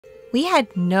We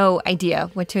had no idea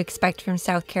what to expect from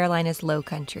South Carolina's low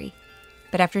country.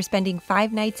 But after spending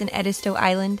 5 nights in Edisto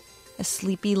Island, a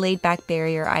sleepy, laid-back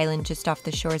barrier island just off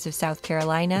the shores of South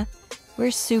Carolina, we're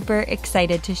super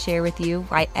excited to share with you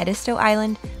why Edisto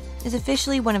Island is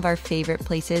officially one of our favorite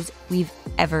places we've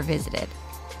ever visited.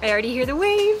 I already hear the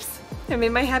waves. I'm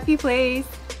in my happy place.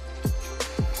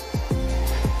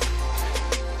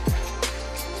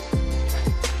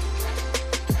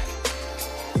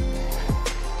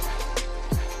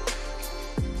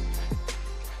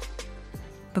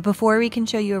 But before we can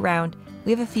show you around,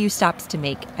 we have a few stops to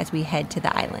make as we head to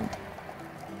the island.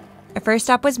 Our first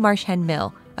stop was Marsh Hen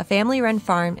Mill, a family-run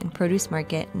farm and produce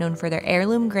market known for their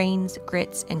heirloom grains,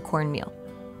 grits, and cornmeal.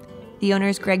 The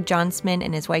owners Greg Johnsman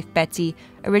and his wife Betsy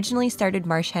originally started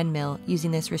Marsh Hen Mill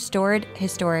using this restored,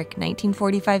 historic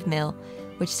 1945 mill,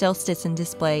 which still sits in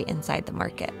display inside the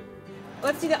market.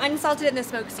 Let's do the unsalted and the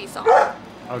smoked sea salt.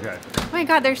 Okay. Oh my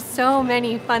god, there's so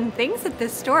many fun things at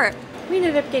this store. We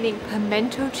ended up getting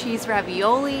pimento cheese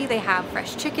ravioli. They have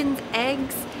fresh chickens,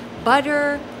 eggs,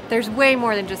 butter. There's way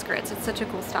more than just grits. It's such a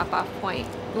cool stop-off point.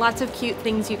 Lots of cute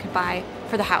things you could buy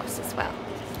for the house as well.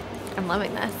 I'm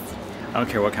loving this. I don't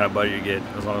care what kind of butter you get,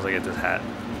 as long as I get this hat.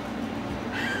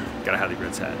 Gotta have the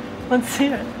grits hat. Let's see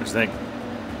it. What do you think?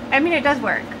 I mean, it does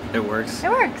work. It works?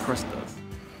 It works. Of course it does.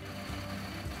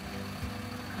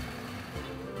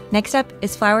 Next up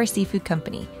is Flower Seafood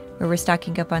Company, where we're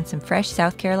stocking up on some fresh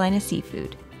South Carolina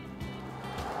seafood.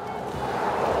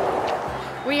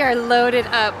 We are loaded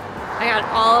up. I got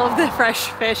all of the fresh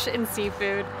fish and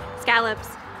seafood. Scallops,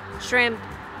 shrimp,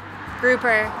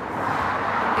 grouper.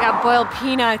 I got boiled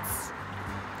peanuts.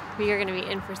 We are gonna be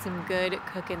in for some good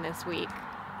cooking this week.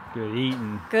 Good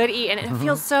eating. Good eating. It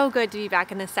feels so good to be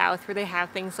back in the South where they have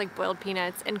things like boiled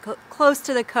peanuts and close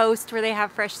to the coast where they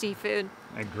have fresh seafood.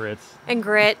 And grits. And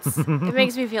grits. It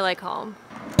makes me feel like home.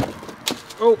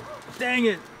 Oh, dang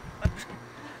it.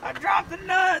 I dropped the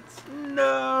nuts.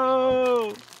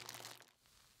 No.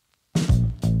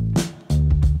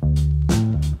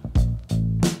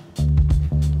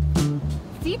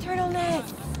 Sea turtle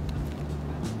nest.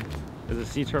 There's a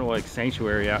sea turtle like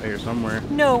sanctuary out here somewhere.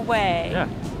 No way. Yeah.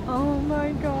 Oh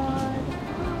my god.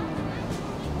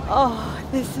 Oh,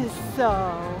 this is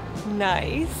so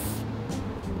nice.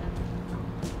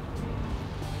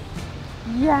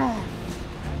 Yes.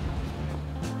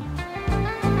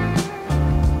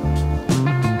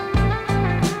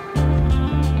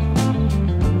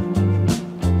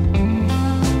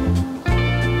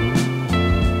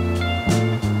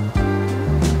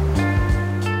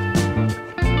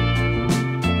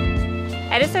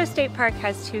 Edisto State Park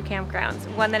has 2 campgrounds,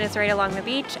 one that is right along the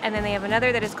beach, and then they have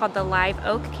another that is called the Live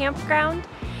Oak Campground.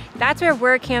 That's where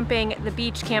we're camping. The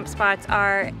beach camp spots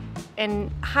are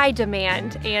in high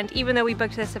demand, and even though we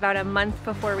booked this about a month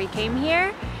before we came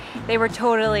here, they were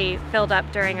totally filled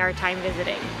up during our time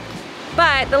visiting.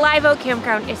 But the Live Oak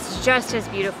Campground is just as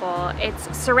beautiful.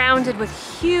 It's surrounded with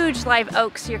huge live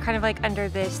oaks, so you're kind of like under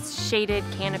this shaded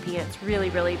canopy. It's really,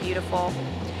 really beautiful.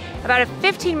 About a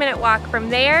 15-minute walk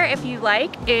from there, if you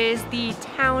like, is the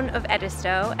town of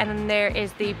Edisto, and then there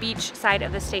is the beach side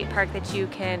of the state park that you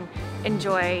can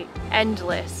enjoy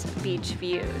endless beach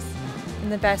views.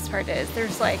 And the best part is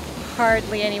there's like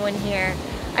hardly anyone here.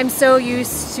 I'm so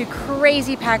used to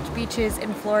crazy packed beaches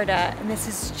in Florida, and this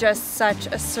is just such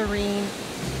a serene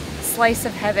slice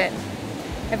of heaven.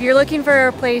 If you're looking for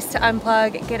a place to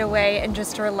unplug, get away, and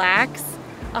just relax,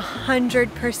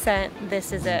 100%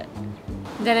 this is it.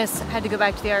 Dennis had to go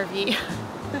back to the RV.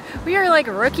 We are like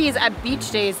rookies at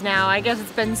beach days now. I guess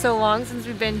it's been so long since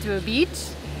we've been to a beach.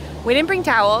 We didn't bring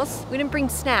towels, we didn't bring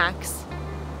snacks.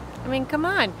 I mean, come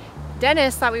on.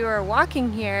 Dennis thought we were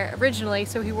walking here originally,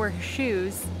 so he wore his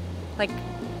shoes, like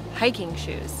hiking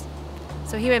shoes.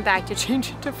 So he went back to change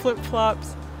into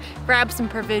flip-flops, grab some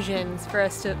provisions for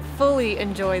us to fully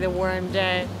enjoy the warm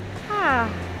day.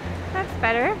 Ah, that's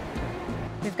better.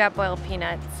 We've got boiled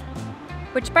peanuts.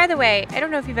 Which, by the way, I don't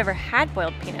know if you've ever had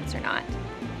boiled peanuts or not.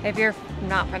 If you're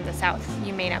not from the South,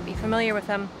 you may not be familiar with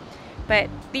them. But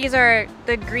these are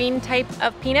the green type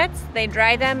of peanuts. They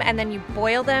dry them and then you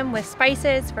boil them with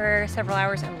spices for several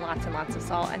hours and lots of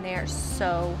salt, and they are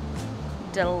so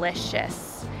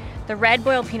delicious. The red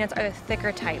boiled peanuts are the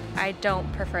thicker type. I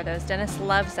don't prefer those. Dennis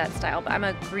loves that style, but I'm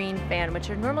a green fan, which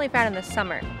are normally found in the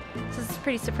summer. So this is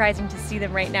pretty surprising to see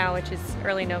them right now, which is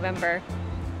early November.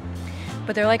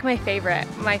 But they're like my favorite.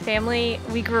 My family,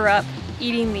 we grew up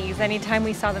eating these. Anytime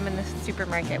we saw them in the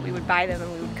supermarket, we would buy them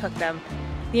and we would cook them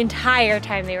the entire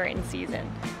time they were in season.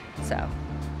 So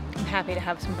I'm happy to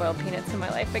have some boiled peanuts in my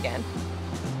life again.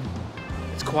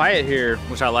 It's quiet here,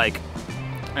 which I like.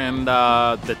 and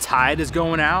the tide is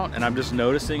going out, and I'm just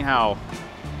noticing how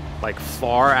like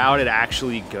far out it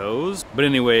actually goes. But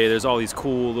anyway, there's all these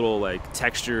cool little like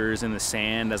textures in the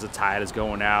sand as the tide is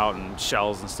going out, and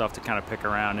shells and stuff to kind of pick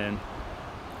around in.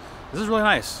 This is really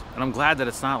nice, and I'm glad that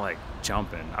it's not like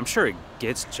jumping. I'm sure it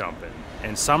gets jumping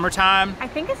in summertime. I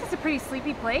think this is a pretty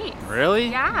sleepy place. Really?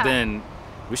 Yeah. Then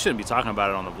we shouldn't be talking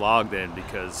about it on the vlog then,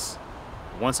 because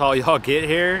once all y'all get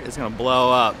here, it's gonna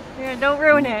blow up. Yeah, don't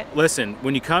ruin it. Listen,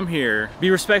 when you come here, be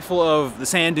respectful of the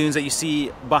sand dunes that you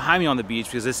see behind me on the beach,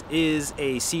 because this is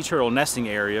a sea turtle nesting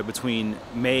area between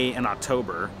May and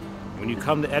October. When you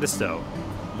come to Edisto,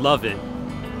 love it,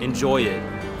 enjoy it,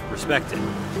 respect it.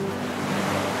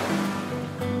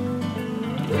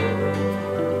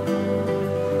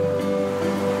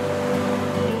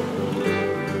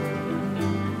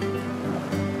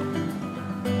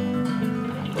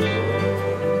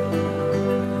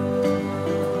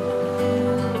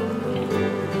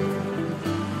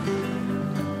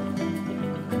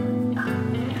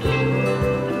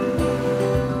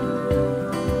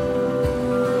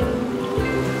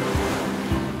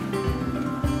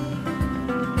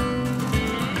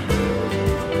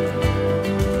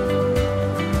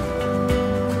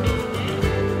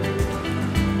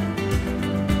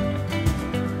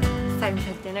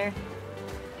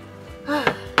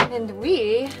 And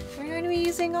we are going to be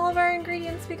using all of our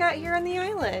ingredients we got here on the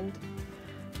island.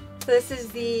 So this is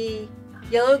the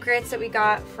yellow grits that we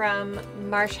got from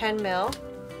Marsh Hen Mill.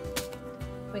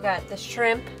 We got the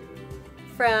shrimp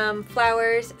from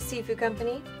Flowers Seafood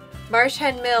Company. Marsh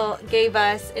Hen Mill gave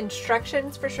us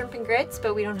instructions for shrimp and grits,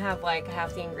 but we don't have like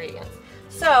half the ingredients.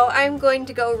 So I'm going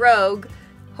to go rogue.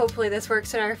 Hopefully this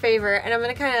works in our favor, and I'm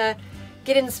going to kind of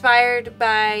get inspired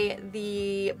by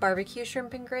the barbecue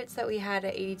shrimp and grits that we had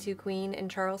at 82 Queen in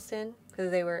Charleston, because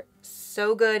they were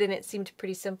so good and it seemed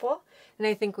pretty simple. And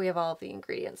I think we have all of the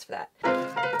ingredients for that.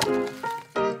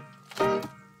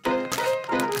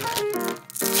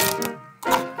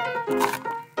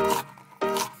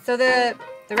 So the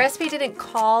recipe didn't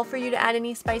call for you to add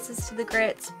any spices to the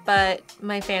grits, but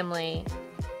my family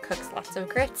cooks lots of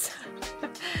grits.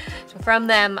 So from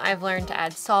them, I've learned to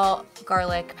add salt,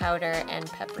 garlic powder, and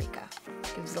paprika.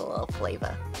 Gives it a little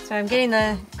flavor. So I'm getting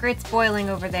the grits boiling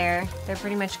over there. They're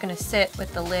pretty much gonna sit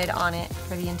with the lid on it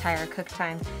for the entire cook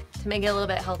time. To make it a little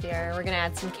bit healthier, we're gonna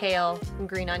add some kale and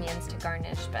green onions to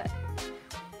garnish, but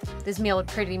this meal would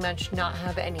pretty much not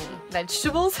have any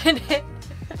vegetables in it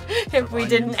if we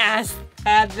didn't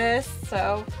add this.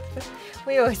 So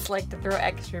we always like to throw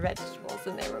extra vegetables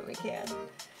in there when we can.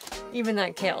 Even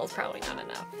that kale is probably not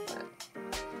enough, but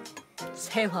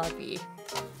c'est la vie.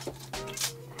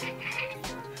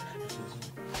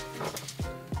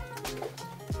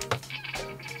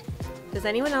 Does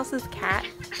anyone else's cat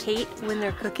hate when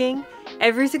they're cooking?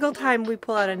 Every single time we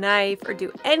pull out a knife or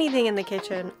do anything in the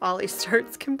kitchen, Ollie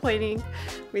starts complaining.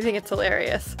 We think it's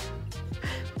hilarious.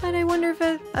 But I wonder if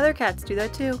other cats do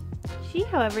that too. She,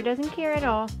 however, doesn't care at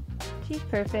all. She's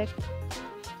perfect.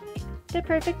 The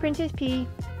perfect Princess Pea.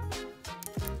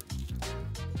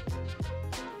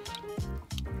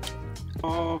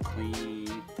 All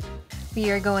clean. We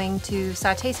are going to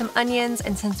saute some onions,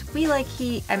 and since we like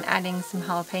heat, I'm adding some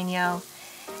jalapeno,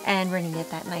 and we're gonna get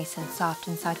that nice and soft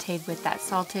and sauteed with that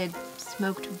salted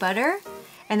smoked butter.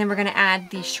 And then we're gonna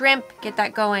add the shrimp, get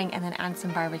that going, and then add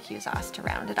some barbecue sauce to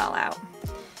round it all out.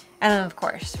 And then of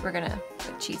course, we're gonna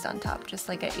put cheese on top, just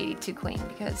like at 82 Queen,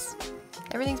 because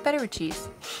everything's better with cheese.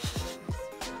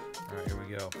 All right, here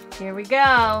we go. Here we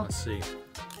go. Let's see.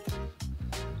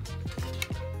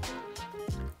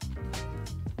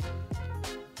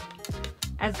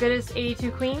 As good as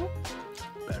 82 Queen?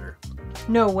 Better.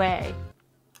 No way.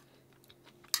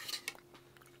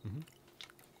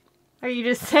 Are you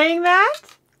just saying that?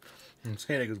 I'm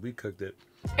saying it because we cooked it.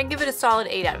 I give it a solid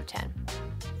 8 out of 10.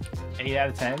 8 out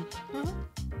of 10?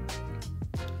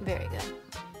 Mm-hmm. Very good.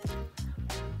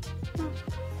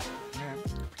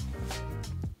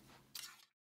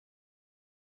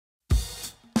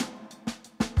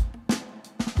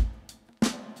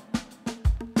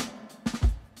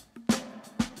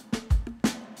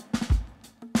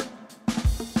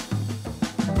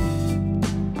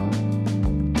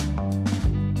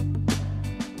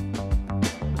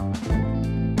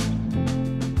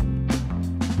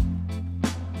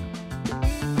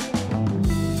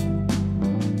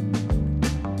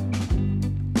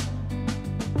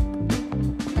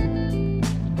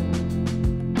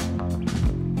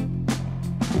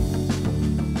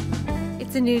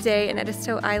 It's a new day in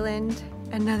Edisto Island.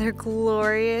 Another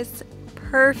glorious,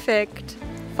 perfect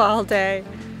fall day.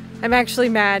 I'm actually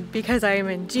mad because I am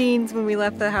in jeans. When we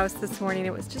left the house this morning,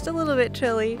 it was just a little bit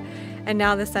chilly. and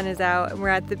now the sun is out and we're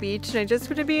at the beach and I just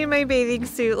want to be in my bathing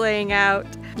suit laying out.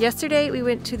 Yesterday we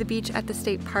went to the beach at the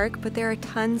state park, but there are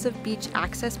tons of beach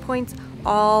access points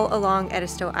all along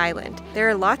Edisto Island. There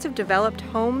are lots of developed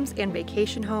homes and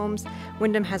vacation homes.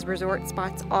 Wyndham has resort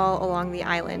spots all along the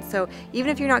island. So even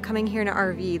if you're not coming here in an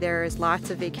RV, there's lots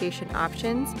of vacation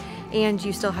options and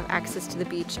you still have access to the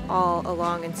beach all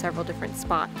along in several different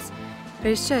spots. But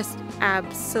it's just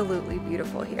absolutely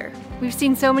beautiful here. We've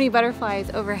seen so many butterflies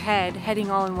overhead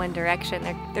heading all in one direction.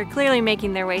 They're clearly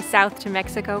making their way south to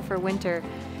Mexico for winter,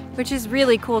 which is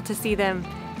really cool to see them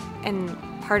and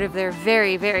part of their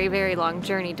very, very, very long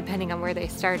journey depending on where they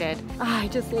started. I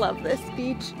just love this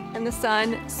beach and the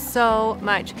sun so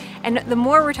much. And the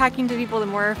more we're talking to people, the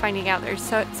more we're finding out there's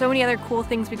so many other cool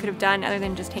things we could have done other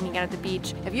than just hanging out at the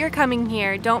beach. If you're coming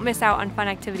here, don't miss out on fun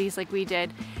activities like we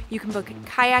did. You can book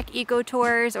kayak eco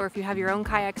tours, or if you have your own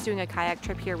kayaks, doing a kayak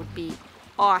trip here would be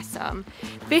awesome.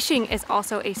 Fishing is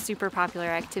also a super popular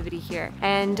activity here,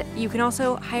 and you can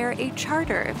also hire a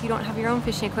charter if you don't have your own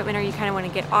fishing equipment or you kind of want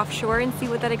to get offshore and see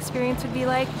what that experience would be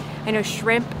like. I know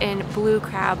shrimp and blue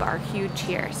crab are huge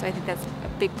here, so I think that's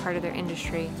a big part of their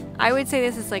industry. I would say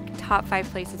this is like top 5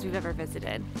 places we've ever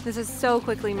visited. This has so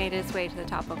quickly made its way to the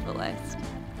top of the list.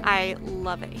 I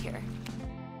love it here.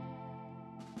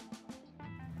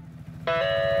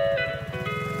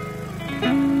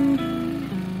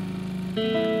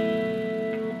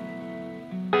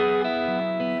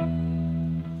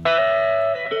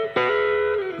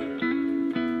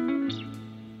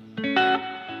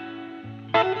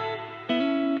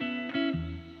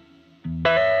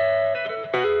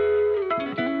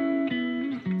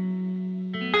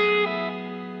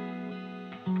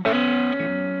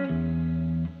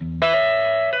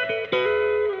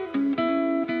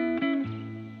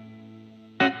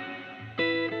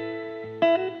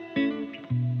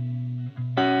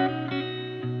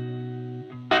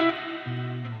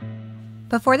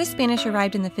 Before the Spanish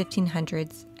arrived in the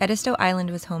 1500s, Edisto Island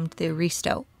was home to the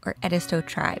Edisto, or Edisto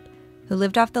tribe, who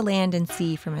lived off the land and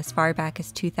sea from as far back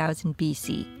as 2000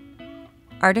 BC.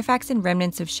 Artifacts and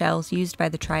remnants of shells used by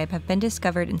the tribe have been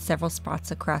discovered in several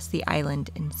spots across the island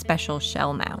in special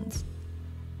shell mounds.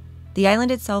 The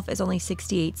island itself is only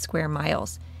 68 square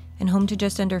miles and home to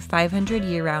just under 500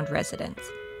 year-round residents.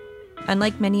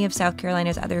 Unlike many of South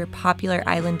Carolina's other popular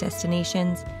island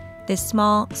destinations, this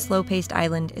small, slow-paced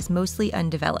island is mostly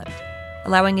undeveloped,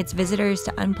 allowing its visitors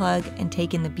to unplug and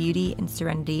take in the beauty and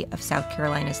serenity of South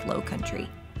Carolina's low country.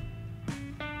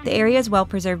 The area's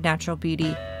well-preserved natural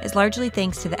beauty is largely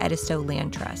thanks to the Edisto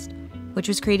Land Trust, which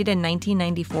was created in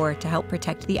 1994 to help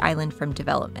protect the island from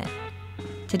development.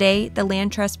 Today, the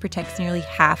Land Trust protects nearly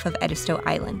half of Edisto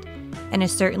Island, and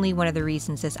is certainly one of the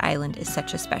reasons this island is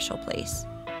such a special place.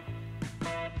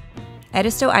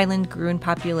 Edisto Island grew in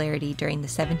popularity during the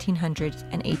 1700s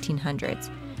and 1800s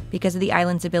because of the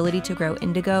island's ability to grow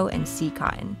indigo and sea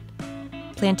cotton.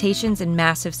 Plantations and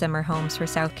massive summer homes for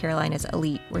South Carolina's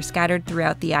elite were scattered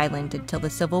throughout the island until the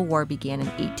Civil War began in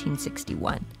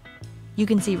 1861. You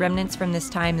can see remnants from this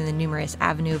time in the numerous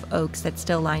avenue of oaks that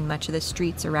still line much of the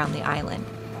streets around the island,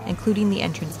 including the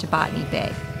entrance to Botany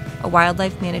Bay, a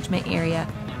wildlife management area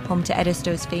home to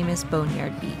Edisto's famous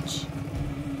Boneyard Beach.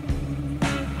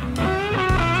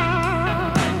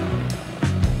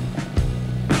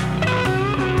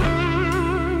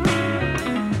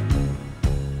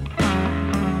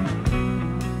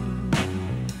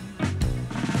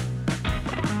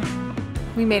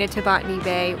 We made it to Botany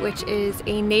Bay, which is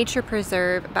a nature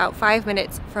preserve about 5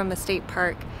 minutes from the state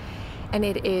park, and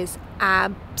it is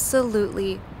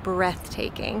absolutely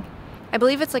breathtaking. I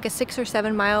believe it's like a 6 or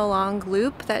 7 mile long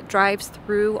loop that drives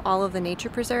through all of the nature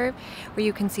preserve, where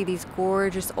you can see these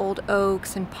gorgeous old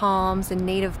oaks and palms and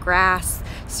native grass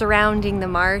surrounding the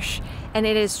marsh, and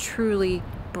it is truly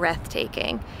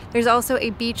breathtaking. There's also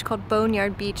a beach called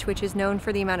Boneyard Beach, which is known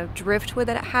for the amount of driftwood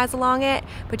that it has along it,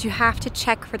 but you have to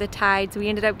check for the tides. We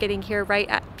ended up getting here right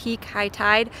at peak high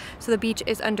tide, so the beach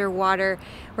is underwater.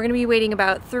 We're gonna be waiting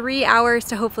about 3 hours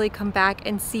to hopefully come back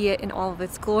and see it in all of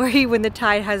its glory when the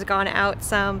tide has gone out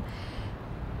some.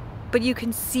 But you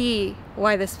can see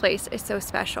why this place is so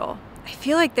special. I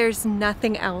feel like there's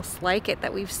nothing else like it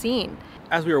that we've seen.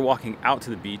 As we were walking out to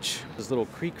the beach, this little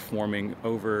creek forming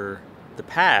over the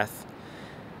path,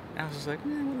 and I was just like,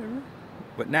 whatever.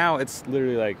 But now it's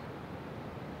literally like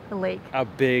A lake. a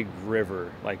big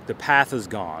river. Like the path is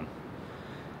gone,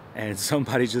 and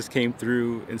somebody just came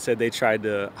through and said they tried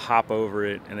to hop over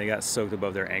it and they got soaked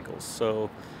above their ankles. So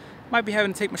might be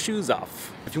having to take my shoes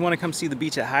off. If you want to come see the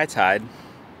beach at high tide,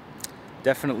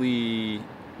 definitely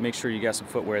make sure you got some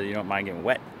footwear that you don't mind getting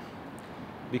wet,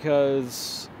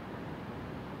 because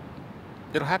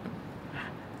it'll happen.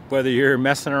 Whether you're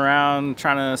messing around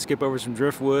trying to skip over some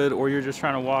driftwood or you're just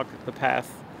trying to walk the path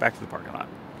back to the parking lot.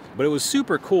 But it was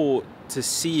super cool to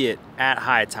see it at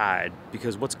high tide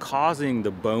because what's causing the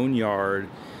Boneyard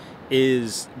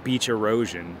is beach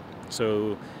erosion.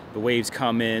 So the waves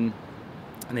come in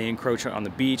and they encroach on the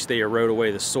beach, they erode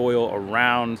away the soil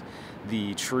around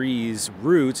the trees'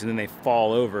 roots, and then they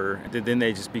fall over. And then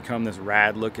they just become this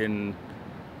rad looking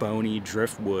bony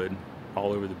driftwood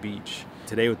all over the beach.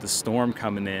 Today with the storm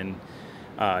coming in,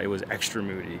 it was extra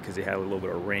moody because they had a little bit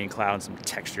of rain cloud and some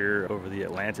texture over the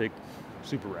Atlantic.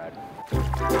 Super rad.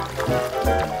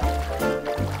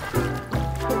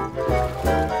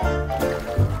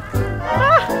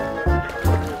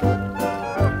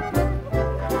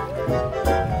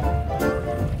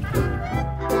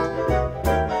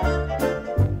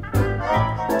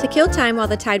 To kill time while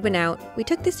the tide went out, we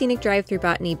took the scenic drive through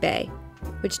Botany Bay,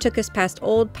 which took us past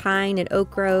old pine and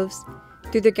oak groves,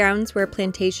 through the grounds where a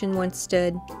plantation once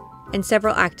stood, and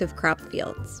several active crop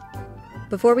fields.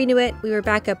 Before we knew it, we were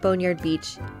back at Boneyard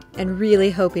Beach and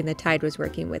really hoping the tide was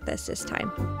working with us this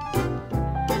time.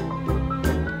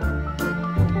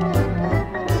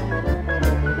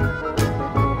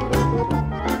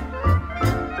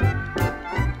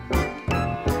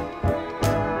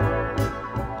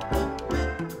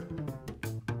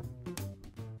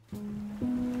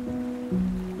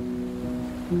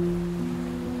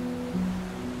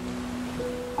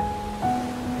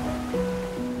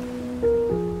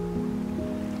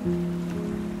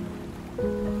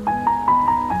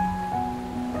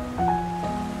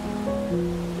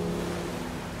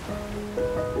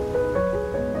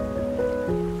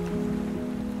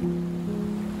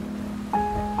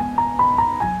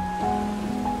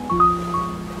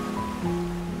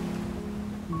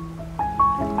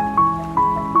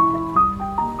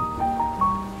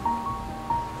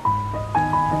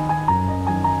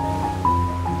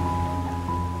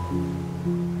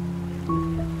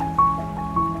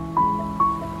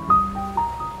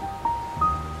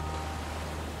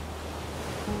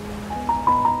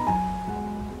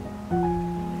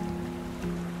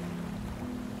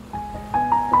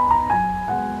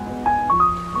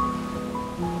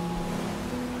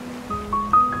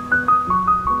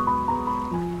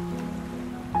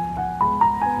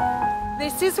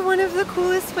 This is one of the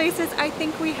coolest places I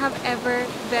think we have ever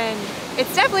been.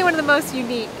 It's definitely one of the most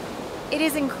unique. It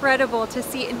is incredible to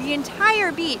see the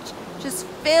entire beach just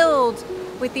filled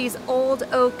with these old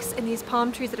oaks and these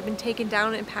palm trees that have been taken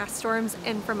down in past storms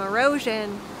and from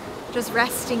erosion, just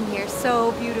resting here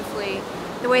so beautifully.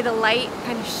 The way the light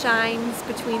kind of shines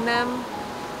between them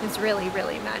is really,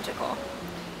 really magical.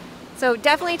 So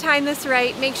definitely time this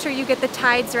right. Make sure you get the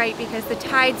tides right because the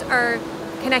tides are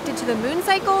connected to the moon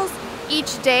cycles.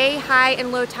 Each day, high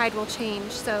and low tide will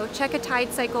change. So check a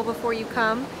tide cycle before you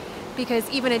come because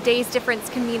even a day's difference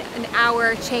can mean an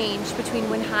hour change between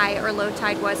when high or low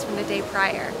tide was from the day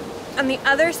prior. On the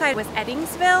other side was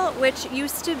Eddingsville, which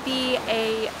used to be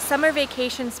a summer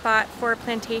vacation spot for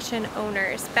plantation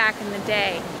owners back in the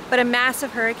day. But a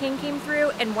massive hurricane came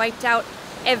through and wiped out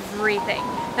everything.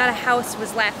 Not a house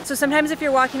was left. So sometimes if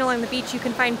you're walking along the beach, you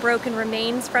can find broken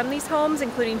remains from these homes,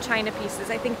 including china pieces.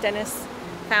 I think Dennis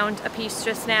found a piece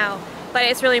just now. But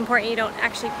it's really important you don't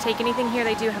actually take anything here.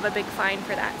 They do have a big fine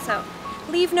for that. So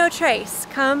leave no trace.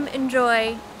 Come,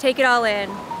 enjoy, take it all in,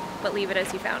 but leave it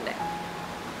as you found it.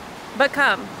 But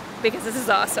come, because this is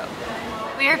awesome.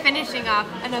 We are finishing off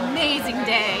an amazing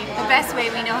day, the best way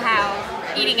we know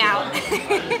how, eating out.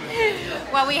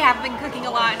 While we have been cooking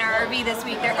a lot in our RV this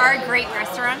week, there are great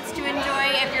restaurants to enjoy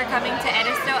if you're coming to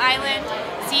Edisto Island.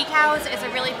 Sea Cows is a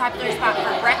really popular spot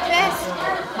for breakfast.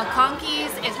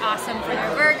 McConkey's is awesome for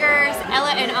their burgers.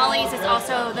 Ella and Ollie's is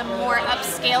also the more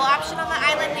upscale option on the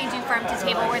island. They do farm to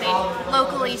table where they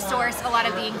locally source a lot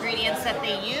of the ingredients that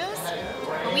they use.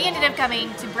 But we ended up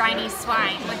coming to Briny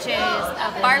Swine, which is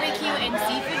a barbecue and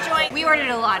seafood joint. We ordered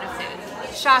a lot of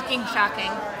food. Shocking,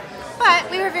 shocking. But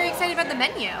we were very excited about the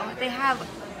menu. They have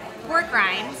pork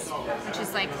rinds, which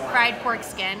is like fried pork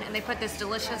skin, and they put this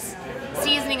delicious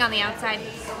seasoning on the outside,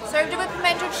 served it with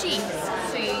pimento cheese,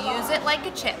 so you use it like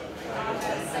a chip.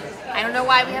 I don't know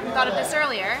why we haven't thought of this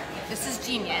earlier. This is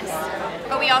genius.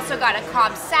 But we also got a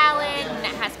Cobb salad, and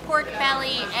it has pork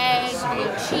belly, eggs,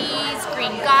 blue cheese,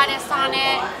 green goddess on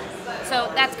it.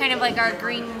 So that's kind of like our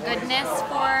green goodness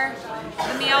for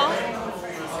the meal.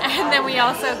 And then we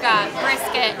also got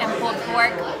brisket and pulled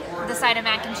pork with a side of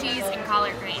mac and cheese and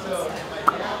collard greens.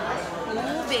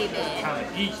 Ooh,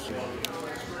 baby.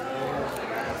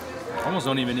 Almost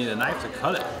don't even need a knife to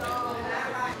cut it.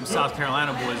 Them South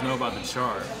Carolina boys know about the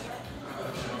char.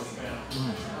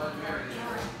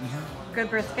 Good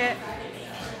brisket.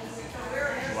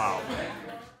 Wow. Wow.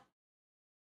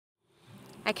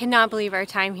 I cannot believe our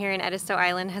time here in Edisto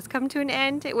Island has come to an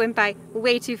end. It went by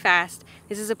way too fast.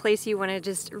 This is a place you want to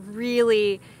just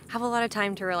really have a lot of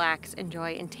time to relax,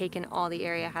 enjoy, and take in all the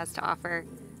area has to offer.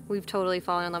 We've totally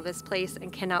fallen in love with this place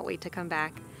and cannot wait to come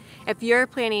back. If you're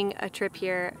planning a trip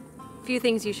here, a few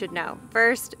things you should know.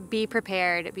 First, be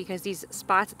prepared because these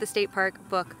spots at the state park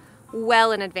book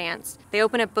well in advance. They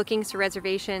open up bookings for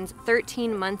reservations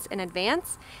 13 months in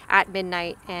advance at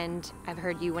midnight, and I've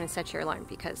heard you want to set your alarm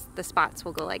because the spots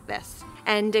will go like this.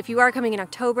 And if you are coming in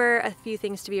October, a few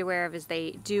things to be aware of is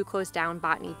they do close down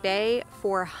Botany Bay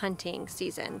for hunting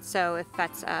season. So if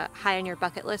that's high on your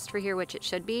bucket list for here, which it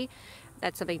should be,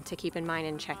 that's something to keep in mind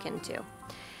and check into.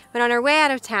 But on our way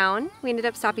out of town, we ended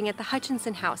up stopping at the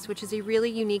Hutchinson house, which is a really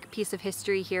unique piece of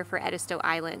history here for Edisto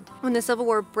Island. When the Civil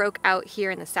War broke out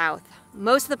here in the South,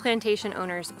 most of the plantation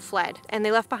owners fled, and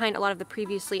they left behind a lot of the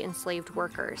previously enslaved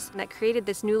workers. And that created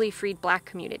this newly freed black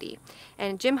community.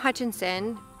 And Jim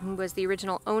Hutchinson, who was the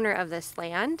original owner of this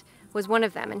land, was one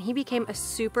of them, and he became a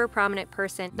super prominent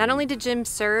person. Not only did Jim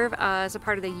serve as a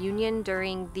part of the Union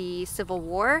during the Civil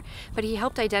War, but he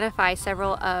helped identify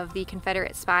several of the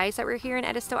Confederate spies that were here in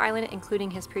Edisto Island,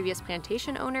 including his previous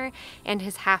plantation owner and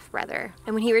his half-brother.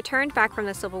 And when he returned back from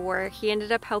the Civil War, he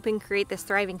ended up helping create this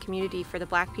thriving community for the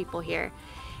black people here.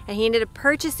 And he ended up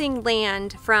purchasing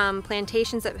land from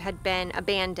plantations that had been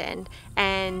abandoned,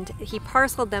 and he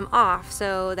parceled them off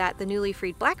so that the newly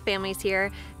freed black families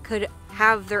here could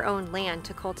have their own land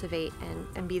to cultivate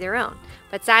and be their own.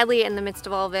 But sadly, in the midst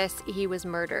of all this, he was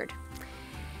murdered.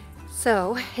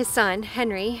 So his son,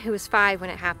 Henry, who was 5 when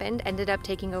it happened, ended up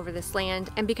taking over this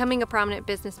land and becoming a prominent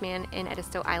businessman in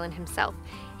Edisto Island himself.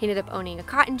 He ended up owning a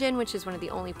cotton gin, which is one of the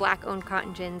only black-owned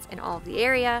cotton gins in all of the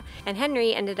area, and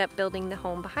Henry ended up building the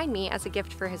home behind me as a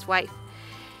gift for his wife.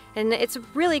 And it's a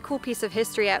really cool piece of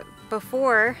history.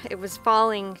 Before, it was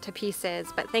falling to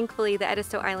pieces, but thankfully the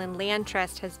Edisto Island Land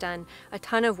Trust has done a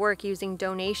ton of work using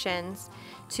donations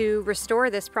to restore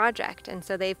this project. And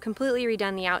so they've completely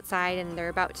redone the outside, and they're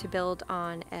about to build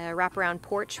on a wraparound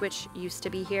porch, which used to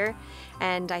be here.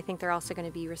 And I think they're also going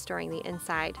to be restoring the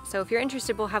inside. So if you're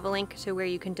interested, we'll have a link to where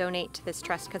you can donate to this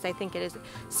trust, because I think it is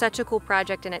such a cool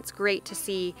project, and it's great to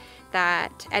see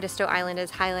that Edisto Island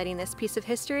is highlighting this piece of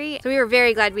history. So we were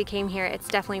very glad we came here. It's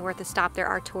definitely worth a stop. There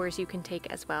are tours you can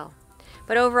take as well.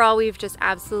 But overall, we've just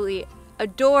absolutely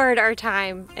adored our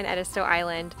time in Edisto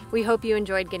Island. We hope you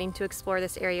enjoyed getting to explore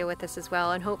this area with us as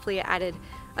well, and hopefully it added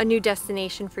a new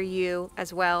destination for you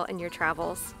as well in your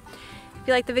travels. If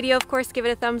you liked the video, of course, give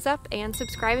it a thumbs up and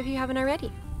subscribe if you haven't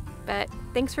already. But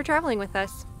thanks for traveling with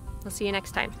us. We'll see you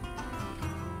next time.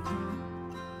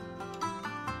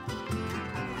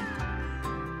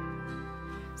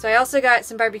 So I also got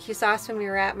some barbecue sauce when we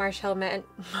were at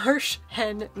Marsh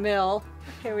Hen Mill.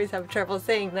 I always have trouble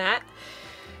saying that.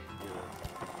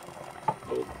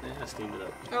 Oh, yeah, I steamed it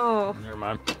up. Oh. Never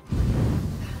mind.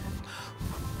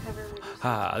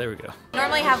 Ah, there we go.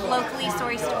 Normally have locally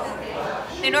sourced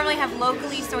food. They normally have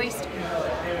locally sourced.